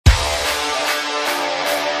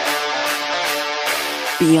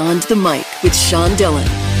Beyond the Mic with Sean Dillon.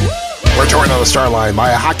 We're joined on the Starline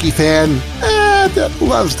by a hockey fan that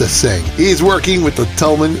loves to sing. He's working with the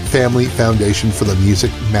Tullman Family Foundation for the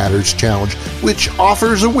Music Matters Challenge, which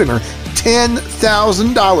offers a winner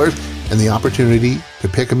 $10,000 and the opportunity to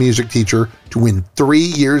pick a music teacher to win 3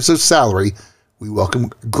 years of salary. We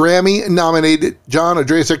welcome Grammy-nominated John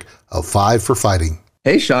Ondrasik of Five for Fighting.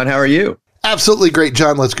 Hey, Sean, how are you? Absolutely great,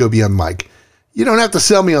 John. Let's go beyond mic. You don't have to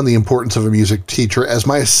sell me on the importance of a music teacher, as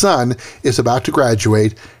my son is about to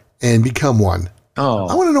graduate and become one. Oh,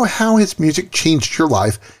 I want to know how his music changed your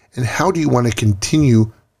life, and how do you want to continue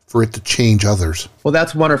for it to change others? well,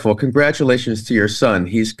 that's wonderful. Congratulations to your son.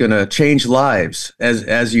 He's going to change lives,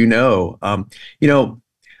 as you know.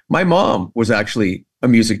 My mom was actually a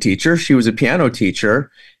music teacher. She was a piano teacher.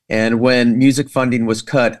 And when music funding was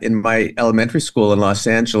cut in my elementary school in Los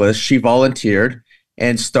Angeles, she volunteered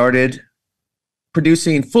and started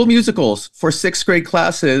producing full musicals for sixth grade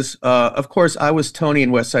classes. Of course, I was Tony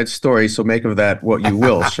in West Side Story, so make of that what you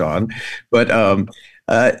will, Sean. But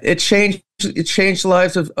it changed the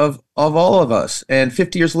lives of all of us. And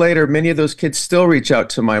 50 years later, many of those kids still reach out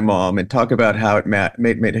to my mom and talk about how it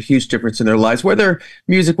made a huge difference in their lives, whether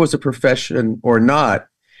music was a profession or not.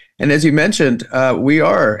 And as you mentioned, we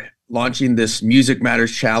are launching this Music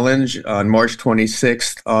Matters Challenge on March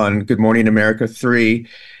 26th on Good Morning America 3.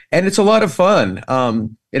 And it's a lot of fun.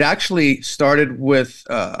 It actually started with,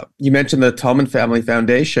 you mentioned the Tullman Family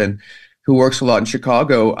Foundation, who works a lot in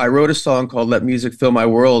Chicago. I wrote a song called Let Music Fill My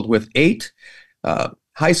World with 8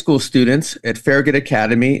 high school students at Farragut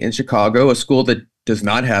Academy in Chicago, a school that does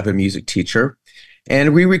not have a music teacher.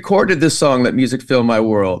 And we recorded this song, Let Music Fill My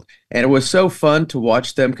World. And it was so fun to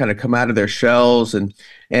watch them kind of come out of their shells and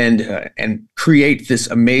create this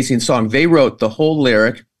amazing song. They wrote the whole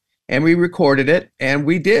lyric, and we recorded it, and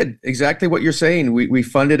we did exactly what you're saying. We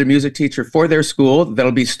funded a music teacher for their school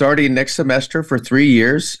that'll be starting next semester for 3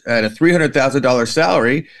 years at a $300,000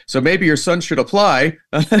 salary. So maybe your son should apply.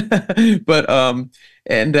 But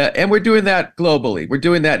we're doing that globally. We're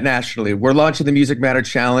doing that nationally. We're launching the Music Matter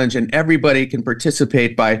Challenge, and everybody can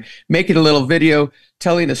participate by making a little video,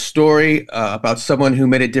 telling a story about someone who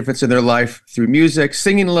made a difference in their life through music,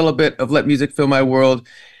 singing a little bit of Let Music Fill My World.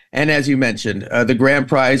 And as you mentioned, the grand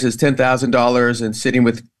prize is $10,000, and sitting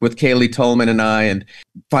with Kaylee Tullman and I and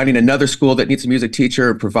finding another school that needs a music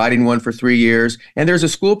teacher and providing one for 3 years. And there's a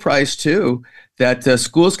school prize, too, that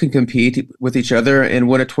schools can compete with each other and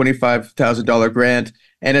win a $25,000 grant.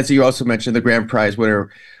 And as you also mentioned, the grand prize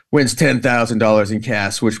winner wins $10,000 in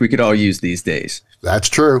cash, which we could all use these days. That's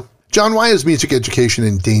true. John, why is music education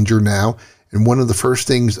in danger now, and one of the first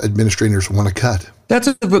things administrators want to cut? That's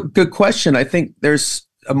a good question. I think there's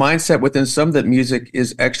a mindset within some that music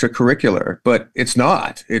is extracurricular, but it's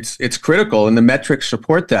not. It's critical, and the metrics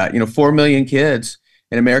support that. 4 million kids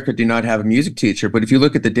in America do not have a music teacher, but if you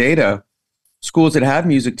look at the data, schools that have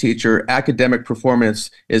music teacher, academic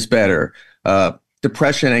performance is better.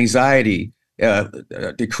 Depression, anxiety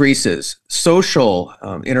decreases. Social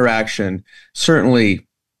interaction certainly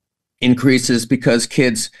increases because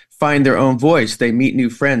kids find their own voice. They meet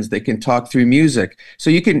new friends. They can talk through music.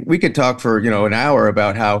 So we could talk for an hour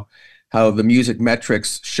about how the music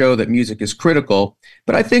metrics show that music is critical.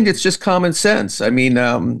 But I think it's just common sense. I mean,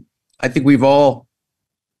 I think we've all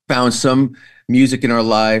found some music in our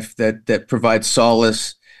life that provides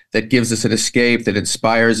solace, that gives us an escape, that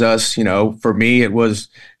inspires us. For me, it was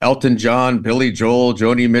Elton John, Billy Joel,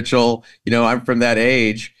 Joni Mitchell. I'm from that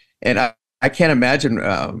age, and I can't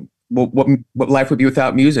imagine what life would be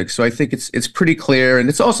without music. So I think it's pretty clear, and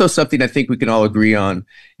it's also something I think we can all agree on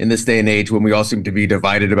in this day and age when we all seem to be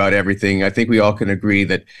divided about everything. I think we all can agree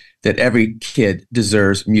that every kid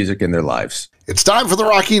deserves music in their lives. It's time for the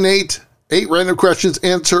Rockin' 8. 8 random questions.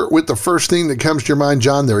 Answer with the first thing that comes to your mind,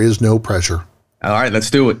 John. There is no pressure. All right, let's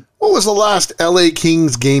do it. What was the last LA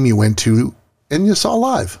Kings game you went to and you saw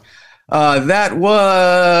live? That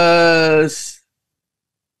was...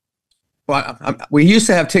 Well, we used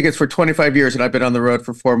to have tickets for 25 years, and I've been on the road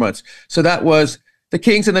for 4 months. So that was the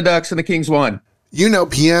Kings and the Ducks, and the Kings won.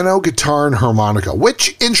 Piano, guitar, and harmonica.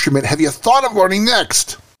 Which instrument have you thought of learning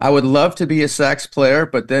next? I would love to be a sax player,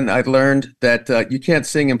 but then I learned that you can't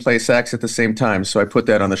sing and play sax at the same time, so I put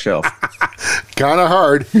that on the shelf. Kind of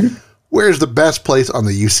hard. Where's the best place on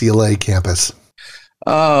the UCLA campus?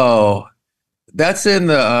 Oh, that's in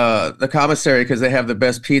the commissary because they have the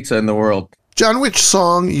best pizza in the world. John, which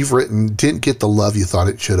song you've written didn't get the love you thought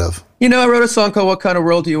it should have? I wrote a song called What Kind of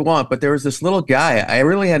World Do You Want? But there was this little guy, I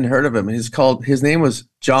really hadn't heard of him. His name was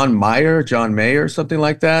John Mayer, something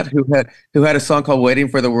like that, who had a song called Waiting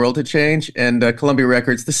for the World to Change. And Columbia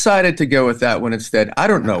Records decided to go with that one instead. I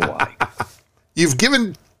don't know why. You've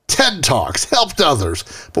given TED Talks, helped others,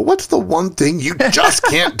 but what's the one thing you just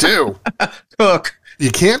can't do? Cook. You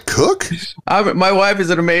can't cook? My wife is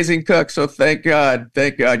an amazing cook, so thank God.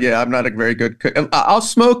 Thank God. Yeah, I'm not a very good cook. I'll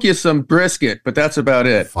smoke you some brisket, but that's about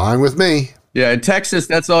it. Fine with me. Yeah, in Texas,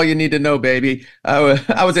 that's all you need to know, baby.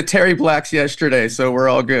 I was at Terry Black's yesterday, so we're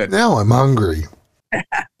all good. Now I'm hungry.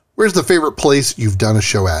 Where's the favorite place you've done a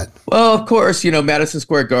show at? Well, of course, Madison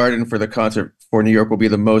Square Garden for the concert for New York will be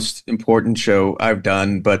the most important show I've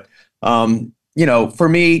done. But, for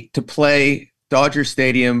me to play Dodger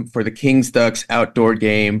Stadium for the Kings Ducks outdoor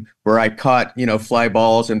game where I caught, fly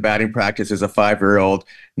balls in batting practice as a 5-year-old,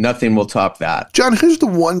 nothing will top that. John, who's the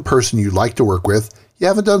one person you'd like to work with? You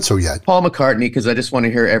haven't done so yet. Paul McCartney, because I just want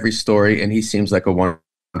to hear every story, and he seems like a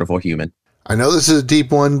wonderful human. I know this is a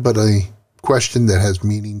deep one, but a question that has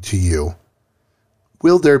meaning to you.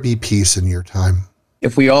 Will there be peace in your time?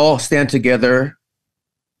 If we all stand together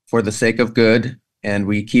for the sake of good and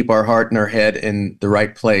we keep our heart and our head in the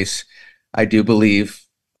right place, I do believe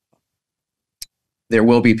there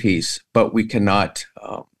will be peace, but we cannot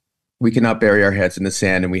bury our heads in the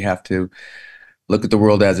sand, and we have to look at the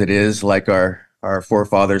world as it is, like our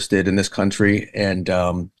forefathers did in this country, and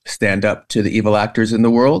stand up to the evil actors in the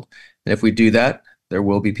world. And if we do that, there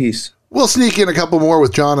will be peace. We'll sneak in a couple more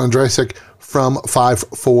with John Ondrasik from 5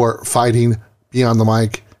 for Fighting Beyond the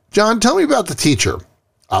Mic. John, tell me about the teacher,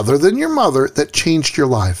 other than your mother, that changed your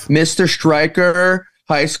life. Mr. Stryker,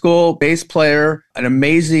 high school bass player, an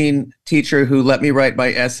amazing teacher who let me write my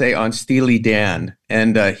essay on Steely Dan,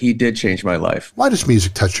 and he did change my life. Why does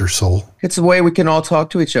music touch your soul? It's a way we can all talk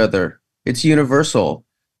to each other. It's universal.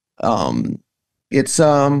 It's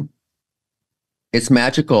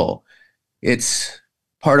magical. It's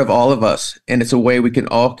part of all of us, and it's a way we can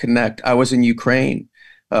all connect. I was in Ukraine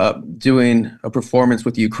doing a performance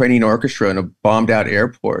with the Ukrainian orchestra in a bombed-out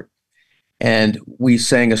airport, and we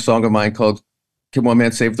sang a song of mine called "Can One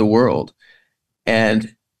Man Save the World?"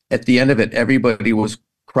 And at the end of it, everybody was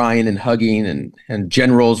crying and hugging, and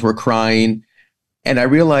generals were crying, and I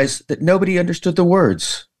realized that nobody understood the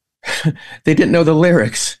words. They didn't know the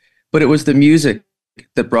lyrics, but it was the music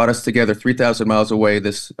that brought us together 3,000 miles away,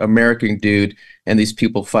 this American dude and these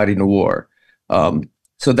people fighting a war.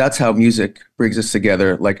 So that's how music brings us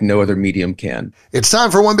together like no other medium can. It's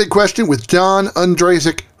time for One Big Question with John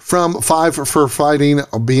Ondrasik from 5 for Fighting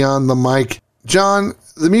Beyond the Mic. John,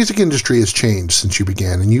 the music industry has changed since you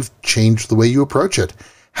began, and you've changed the way you approach it.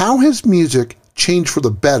 How has music changed for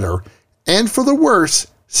the better and for the worse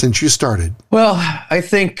since you started? Well, I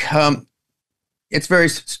think it's very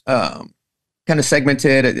kind of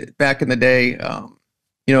segmented. Back in the day,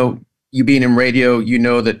 you being in radio,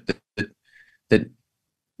 that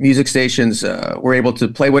music stations were able to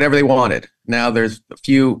play whatever they wanted. Now there's a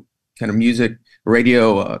few kind of music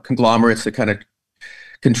radio conglomerates that kind of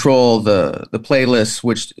control the playlists,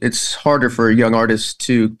 which it's harder for young artists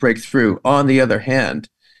to break through. On the other hand,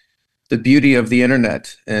 the beauty of the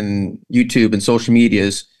internet and YouTube and social media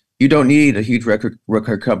is you don't need a huge record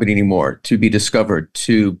company anymore to be discovered,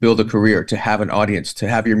 to build a career, to have an audience, to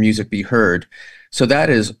have your music be heard. So that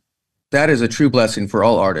is a true blessing for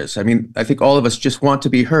all artists. I mean, I think all of us just want to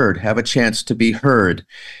be heard, have a chance to be heard.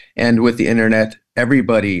 And with the internet,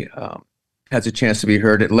 everybody has a chance to be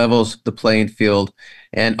heard. It levels the playing field.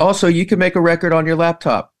 And also, you can make a record on your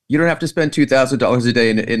laptop. You don't have to spend $2,000 a day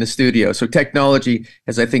in a studio. So technology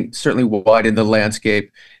has, I think, certainly widened the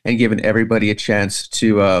landscape and given everybody a chance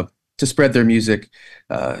to spread their music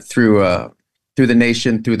through the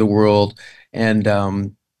nation, through the world. And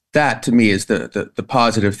that, to me, is the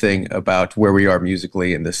positive thing about where we are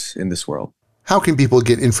musically in this world. How can people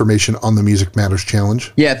get information on the Music Matters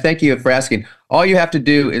Challenge? Yeah, thank you for asking. All you have to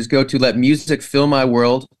do is go to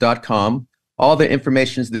letmusicfillmyworld.com. All the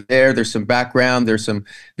information's there. There's some background. There's some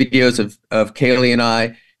videos of Kaylee and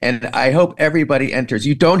I. And I hope everybody enters.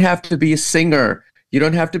 You don't have to be a singer. You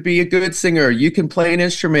don't have to be a good singer. You can play an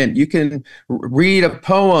instrument. You can read a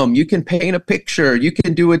poem. You can paint a picture. You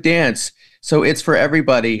can do a dance. So it's for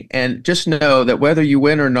everybody. And just know that whether you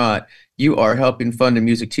win or not, you are helping fund a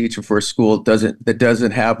music teacher for a school that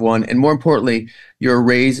doesn't have one. And more importantly, you're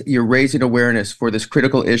raising awareness for this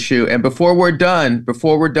critical issue. And before we're done,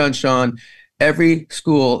 Sean, every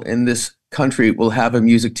school in this country will have a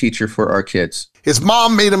music teacher for our kids. His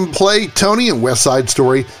mom made him play. Tony in West Side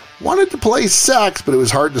Story wanted to play sax, but it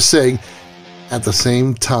was hard to sing at the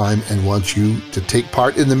same time, and wants you to take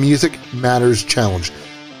part in the Music Matters Challenge.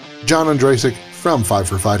 John Ondrasik from 5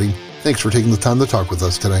 for Fighting, thanks for taking the time to talk with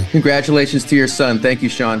us today. Congratulations to your son. Thank you,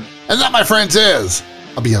 Sean. And that, my friends, is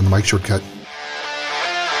a Beyond the Mic shortcut.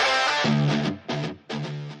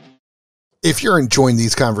 If you're enjoying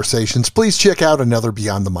these conversations, please check out another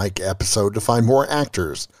Beyond the Mic episode to find more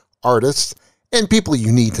actors, artists, and people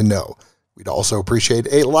you need to know. We'd also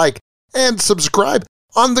appreciate a like and subscribe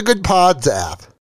on the Good Pods app.